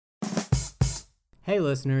Hey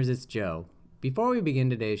listeners, it's Joe. Before we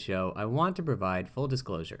begin today's show, I want to provide full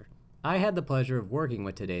disclosure. I had the pleasure of working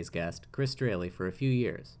with today's guest, Chris Straley, for a few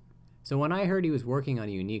years. So when I heard he was working on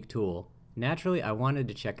a unique tool, naturally I wanted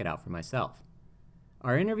to check it out for myself.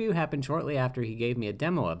 Our interview happened shortly after he gave me a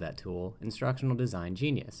demo of that tool, Instructional Design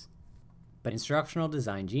Genius. But Instructional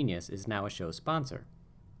Design Genius is now a show sponsor.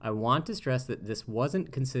 I want to stress that this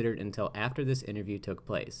wasn't considered until after this interview took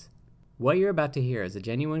place. What you're about to hear is a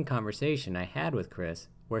genuine conversation I had with Chris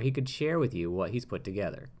where he could share with you what he's put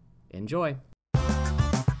together. Enjoy!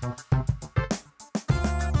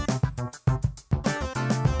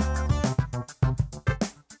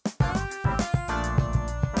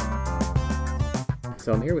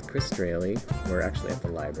 So I'm here with Chris Straley. We're actually at the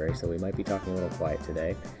library, so we might be talking a little quiet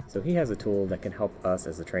today. So he has a tool that can help us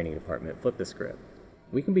as a training department flip the script.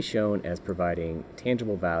 We can be shown as providing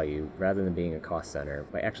tangible value rather than being a cost center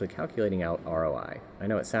by actually calculating out ROI. I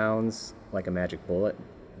know it sounds like a magic bullet,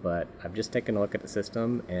 but I've just taken a look at the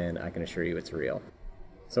system and I can assure you it's real.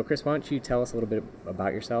 So Chris, why don't you tell us a little bit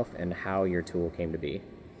about yourself and how your tool came to be?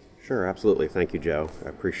 Sure, absolutely. Thank you, Joe. I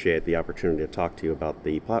appreciate the opportunity to talk to you about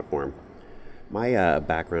the platform. My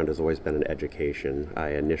background has always been in education. I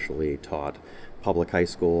initially taught public high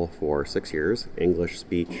school for 6 years, English,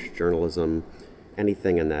 speech, journalism,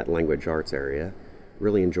 anything in that language arts area.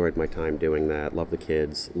 Really enjoyed my time doing that, loved the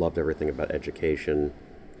kids, loved everything about education.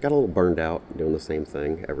 Got a little burned out doing the same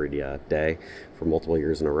thing every day for multiple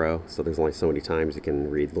years in a row. So there's only so many times you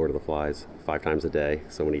can read Lord of the Flies 5 times a day,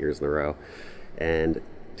 so many years in a row. And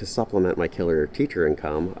to supplement my killer teacher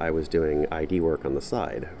income, I was doing ID work on the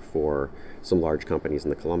side for some large companies in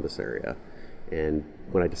the Columbus area. And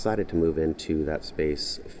when I decided to move into that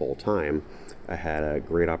space full time, I had a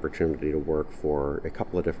great opportunity to work for a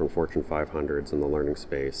couple of different Fortune 500s in the learning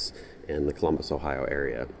space in the Columbus, Ohio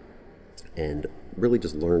area. And really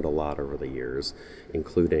just learned a lot over the years,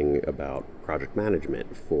 including about project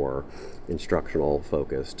management for instructional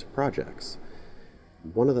focused projects.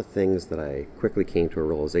 One of the things that I quickly came to a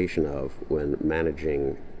realization of when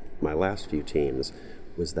managing my last few teams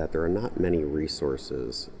was that there are not many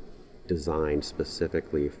resources designed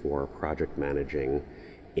specifically for project managing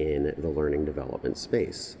in the learning development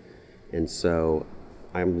space. And so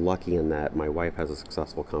I'm lucky in that my wife has a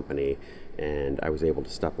successful company and I was able to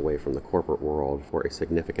step away from the corporate world for a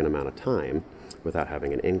significant amount of time without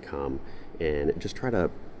having an income and just try to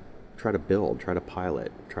build, try to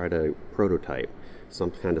pilot, try to prototype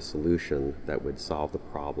some kind of solution that would solve the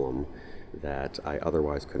problem that I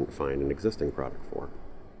otherwise couldn't find an existing product for.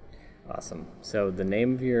 Awesome. So the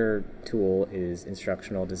name of your tool is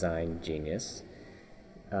Instructional Design Genius.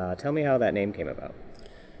 Tell me how that name came about.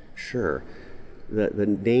 Sure. The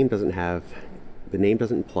name doesn't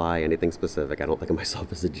imply anything specific. I don't think of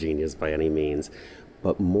myself as a genius by any means,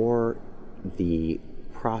 but more the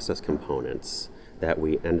process components that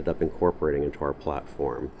we ended up incorporating into our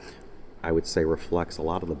platform, I would say reflects a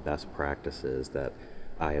lot of the best practices that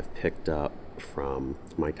I have picked up from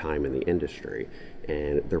my time in the industry.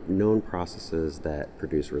 And they're known processes that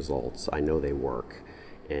produce results. I know they work.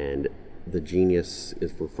 And the genius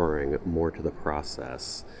is referring more to the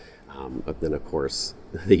process than, of course,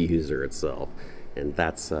 the user itself. And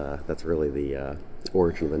that's really the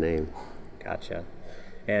origin of the name. Gotcha.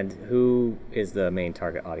 And who is the main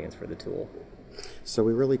target audience for the tool? So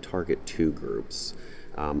we really target two groups.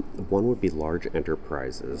 One would be large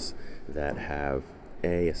enterprises that have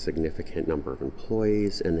a significant number of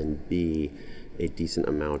employees, and then B, a decent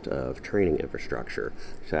amount of training infrastructure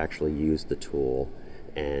to actually use the tool,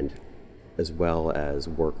 and as well as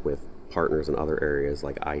work with partners in other areas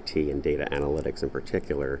like IT and data analytics in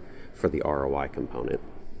particular for the ROI component.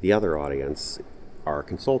 The other audience are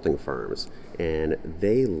consulting firms, and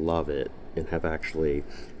they love it and have actually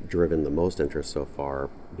driven the most interest so far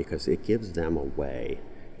because it gives them a way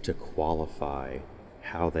to qualify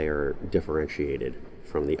how they are differentiated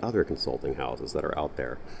from the other consulting houses that are out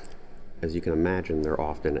there. As you can imagine, they're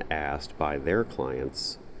often asked by their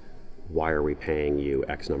clients, why are we paying you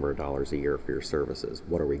X number of dollars a year for your services?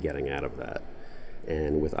 What are we getting out of that?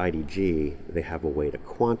 And with IDG, they have a way to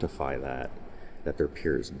quantify that their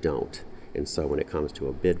peers don't. And so when it comes to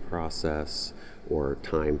a bid process or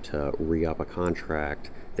time to re-up a contract,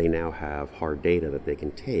 they now have hard data that they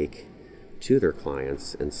can take to their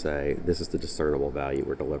clients and say, this is the discernible value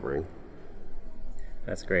we're delivering.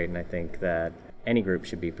 That's great, and I think that any group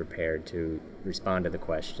should be prepared to respond to the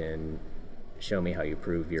question, show me how you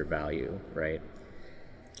prove your value, right?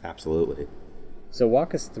 Absolutely. So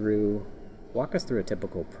walk us through a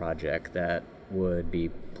typical project that would be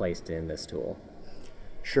placed in this tool.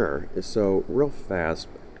 Sure. So real fast,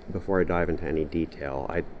 before I dive into any detail,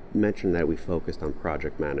 I mentioned that we focused on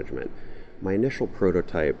project management. My initial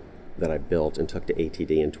prototype that I built and took to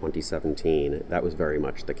ATD in 2017, that was very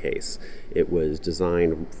much the case. It was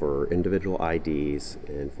designed for individual IDs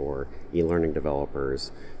and for e-learning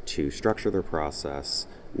developers to structure their process,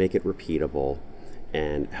 make it repeatable,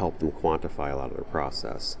 and help them quantify a lot of their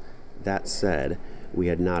process. That said, we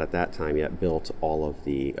had not at that time yet built all of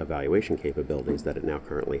the evaluation capabilities that it now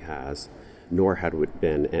currently has, nor had it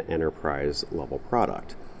been an enterprise level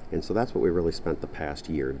product. And so that's what we really spent the past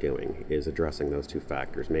year doing, is addressing those two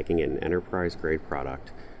factors, making it an enterprise grade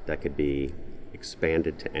product that could be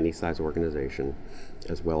expanded to any size organization,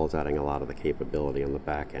 as well as adding a lot of the capability on the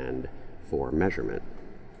back end for measurement.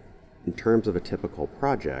 In terms of a typical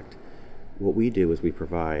project, what we do is we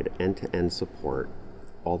provide end-to-end support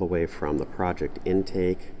all the way from the project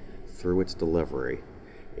intake through its delivery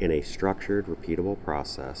in a structured, repeatable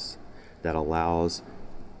process that allows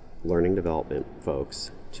learning development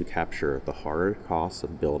folks to capture the hard costs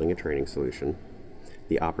of building a training solution,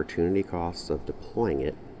 the opportunity costs of deploying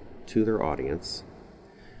it to their audience,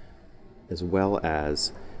 as well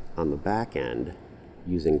as on the back end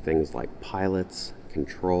using things like pilots,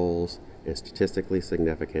 controls, and statistically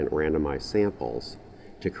significant randomized samples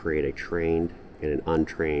to create a trained and an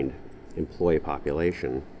untrained employee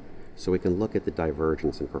population so we can look at the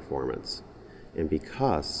divergence in performance. And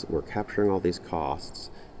because we're capturing all these costs,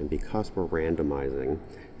 and because we're randomizing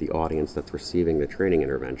the audience that's receiving the training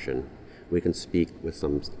intervention, we can speak with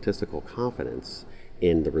some statistical confidence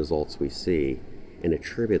in the results we see and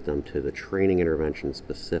attribute them to the training intervention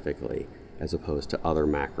specifically, as opposed to other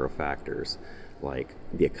macro factors like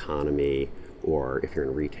the economy, or if you're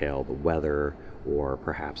in retail, the weather, or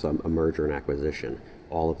perhaps a merger and acquisition.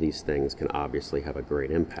 All of these things can obviously have a great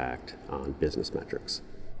impact on business metrics.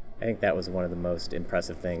 I think that was one of the most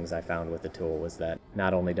impressive things I found with the tool, was that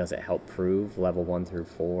not only does it help prove level 1 through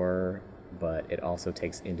 4, but it also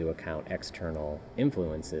takes into account external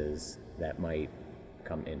influences that might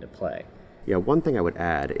come into play. Yeah, one thing I would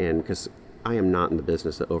add, and because I am not in the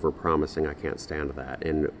business of over-promising, I can't stand that,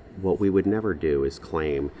 and what we would never do is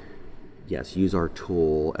claim, yes, use our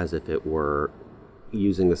tool as if it were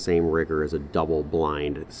using the same rigor as a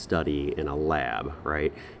double-blind study in a lab,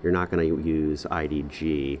 right? You're not going to use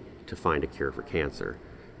IDG to find a cure for cancer.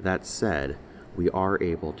 That said, we are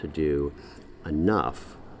able to do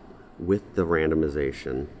enough with the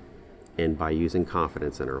randomization and by using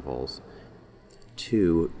confidence intervals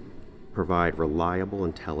to provide reliable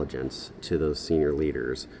intelligence to those senior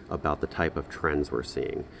leaders about the type of trends we're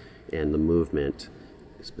seeing and the movement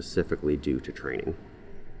specifically due to training.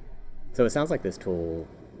 So it sounds like this tool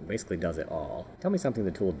basically does it all. Tell me something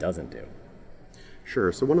the tool doesn't do.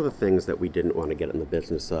 Sure. So one of the things that we didn't want to get in the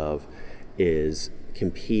business of is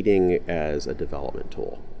competing as a development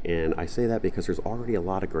tool. And I say that because there's already a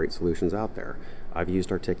lot of great solutions out there. I've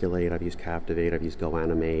used Articulate, I've used Captivate, I've used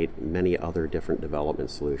GoAnimate, many other different development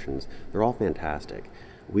solutions. They're all fantastic.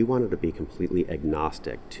 We wanted to be completely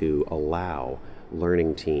agnostic to allow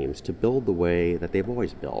learning teams to build the way that they've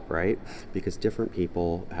always built, right? Because different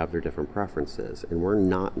people have their different preferences, and we're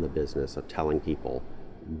not in the business of telling people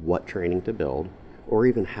what training to build or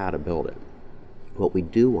even how to build it. What we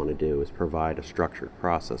do want to do is provide a structured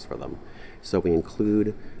process for them. So we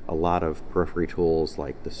include a lot of periphery tools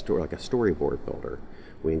like a storyboard builder.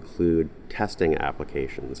 We include testing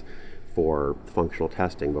applications for functional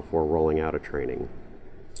testing before rolling out a training.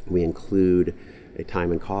 We include a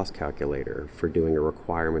time and cost calculator for doing a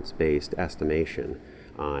requirements-based estimation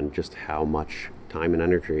on just how much time and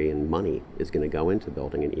energy and money is going to go into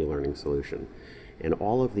building an e-learning solution. And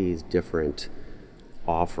all of these different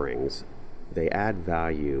offerings, they add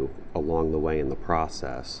value along the way in the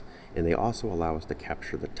process, and they also allow us to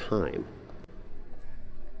capture the time.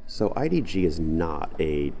 So IDG is not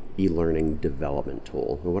a e-learning development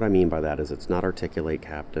tool. And what I mean by that is it's not Articulate,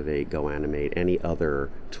 Captivate, GoAnimate, any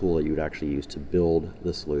other tool that you'd actually use to build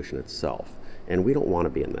the solution itself. And we don't want to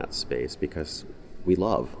be in that space because we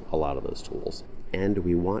love a lot of those tools. And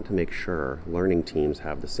we want to make sure learning teams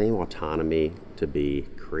have the same autonomy to be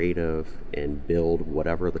creative and build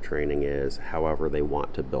whatever the training is, however they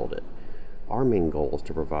want to build it. Our main goal is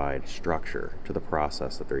to provide structure to the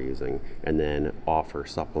process that they're using and then offer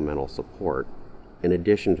supplemental support in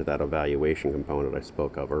addition to that evaluation component I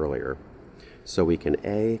spoke of earlier. So we can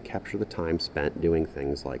A, capture the time spent doing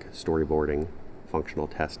things like storyboarding, functional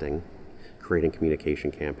testing, creating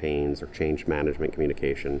communication campaigns or change management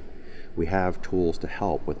communication. We have tools to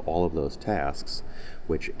help with all of those tasks,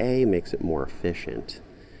 which A, makes it more efficient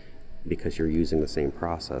because you're using the same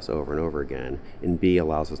process over and over again, and B,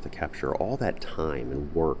 allows us to capture all that time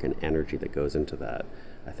and work and energy that goes into that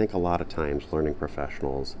I think a lot of times learning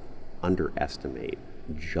professionals underestimate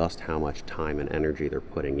just how much time and energy they're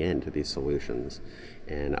putting into these solutions,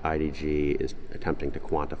 and IDG is attempting to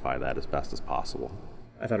quantify that as best as possible.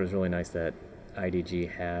 I thought it was really nice that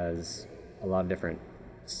IDG has a lot of different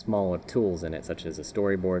smaller tools in it, such as a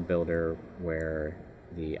storyboard builder where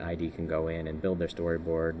the ID can go in and build their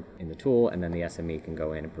storyboard in the tool, and then the SME can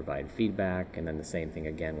go in and provide feedback, and then the same thing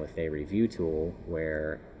again with a review tool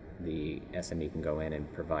where the SME can go in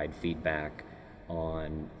and provide feedback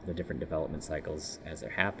on the different development cycles as they're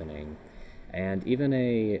happening, and even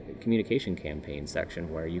a communication campaign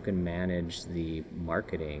section where you can manage the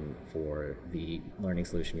marketing for the learning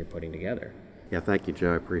solution you're putting together. Yeah, thank you,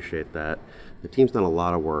 Joe. I appreciate that. The team's done a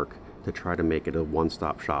lot of work to try to make it a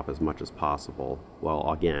one-stop shop as much as possible,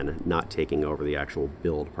 while again, not taking over the actual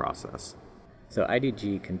build process. So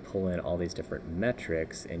IDG can pull in all these different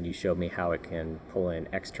metrics, and you showed me how it can pull in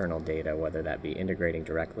external data, whether that be integrating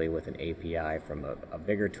directly with an API from a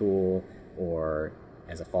bigger tool, or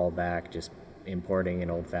as a fallback, just importing an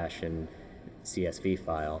old-fashioned CSV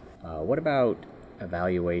file. What about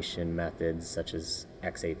evaluation methods such as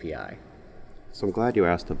XAPI? So I'm glad you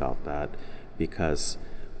asked about that, because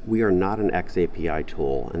we are not an XAPI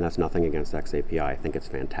tool, and that's nothing against XAPI. I think it's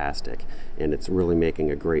fantastic, and it's really making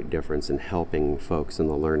a great difference in helping folks in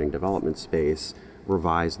the learning development space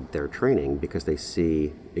revise their training, because they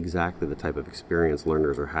see exactly the type of experience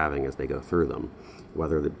learners are having as they go through them.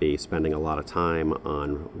 Whether it be spending a lot of time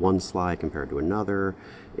on one slide compared to another,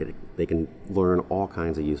 they can learn all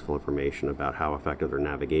kinds of useful information about how effective their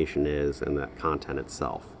navigation is and the content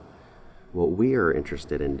itself. What we are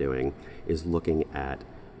interested in doing is looking at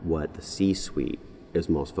what the C-suite is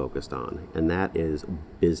most focused on, and that is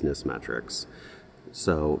business metrics.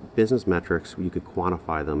 So business metrics, you could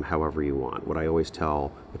quantify them however you want. What I always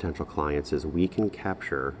tell potential clients is we can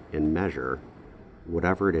capture and measure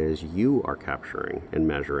whatever it is you are capturing and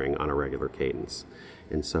measuring on a regular cadence.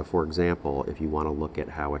 And so, for example, if you want to look at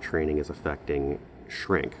how a training is affecting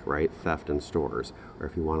shrink, right, theft in stores, or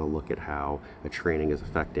if you want to look at how a training is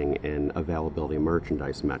affecting an availability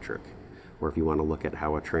merchandise metric, or if you want to look at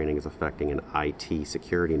how a training is affecting an IT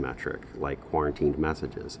security metric like quarantined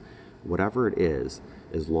messages, whatever it is,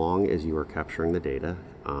 as long as you are capturing the data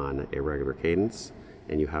on a regular cadence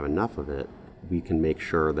and you have enough of it, we can make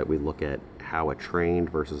sure that we look at how a trained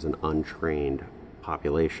versus an untrained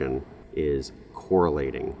population is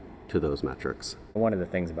correlating to those metrics. One of the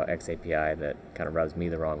things about XAPI that kind of rubs me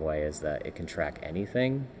the wrong way is that it can track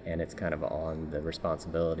anything, and it's kind of on the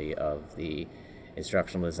responsibility of the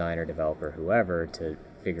instructional designer, developer, whoever, to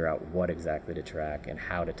figure out what exactly to track and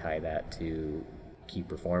how to tie that to key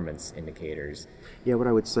performance indicators. Yeah, what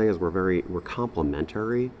I would say is we're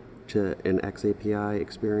complementary to an XAPI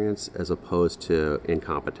experience as opposed to in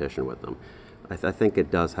competition with them. I think it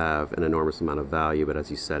does have an enormous amount of value, but as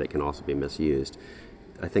you said, it can also be misused.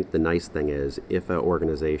 I think the nice thing is if an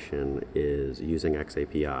organization is using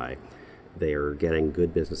XAPI, they are getting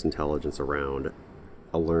good business intelligence around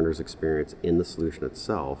a learner's experience in the solution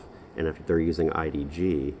itself, and if they're using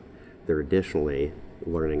IDG, they're additionally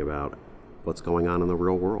learning about what's going on in the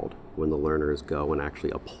real world when the learners go and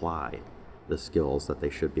actually apply the skills that they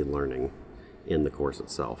should be learning in the course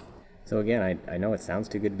itself. So again, I know it sounds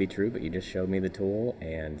too good to be true, but you just showed me the tool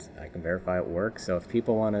and I can verify it works. So if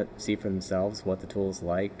people want to see for themselves what the tool is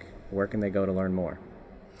like, where can they go to learn more?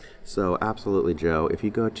 So absolutely, Joe. If you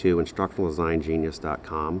go to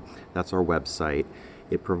instructionalddesigngenius.com, that's our website.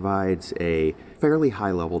 It provides a fairly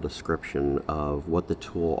high-level description of what the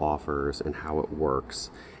tool offers and how it works.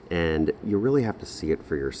 And you really have to see it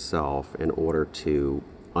for yourself in order to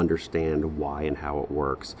understand why and how it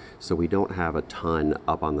works. So we don't have a ton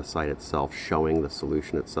up on the site itself showing the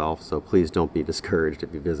solution itself. So please don't be discouraged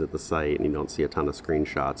if you visit the site and you don't see a ton of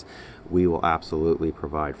screenshots. We will absolutely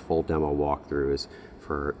provide full demo walkthroughs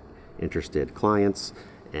for interested clients,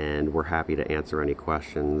 and we're happy to answer any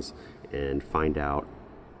questions and find out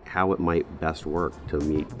how it might best work to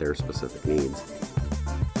meet their specific needs.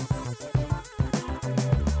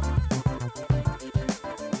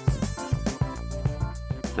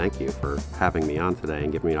 Thank you for having me on today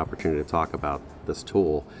and giving me an opportunity to talk about this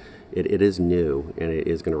tool. It is new, and it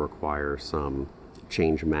is going to require some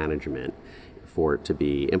change management for it to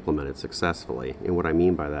be implemented successfully. And what I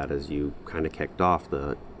mean by that is you kind of kicked off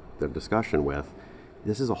the discussion with,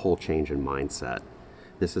 this is a whole change in mindset.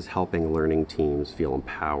 This is helping learning teams feel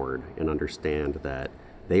empowered and understand that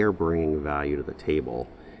they are bringing value to the table,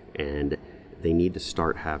 and they need to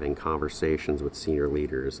start having conversations with senior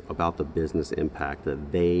leaders about the business impact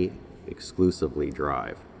that they exclusively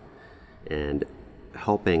drive, and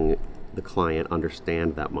helping the client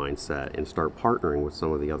understand that mindset and start partnering with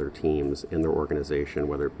some of the other teams in their organization,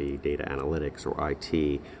 whether it be data analytics or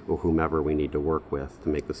IT or whomever we need to work with to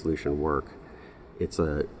make the solution work. It's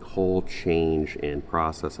a whole change in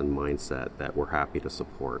process and mindset that we're happy to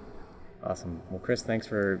support. Awesome. Well, Chris, thanks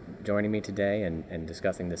for joining me today and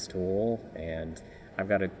discussing this tool. And I've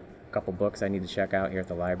got a couple books I need to check out here at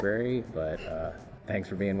the library, but thanks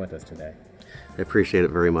for being with us today. I appreciate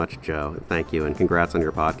it very much, Joe. Thank you, and congrats on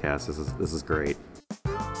your podcast. This is great.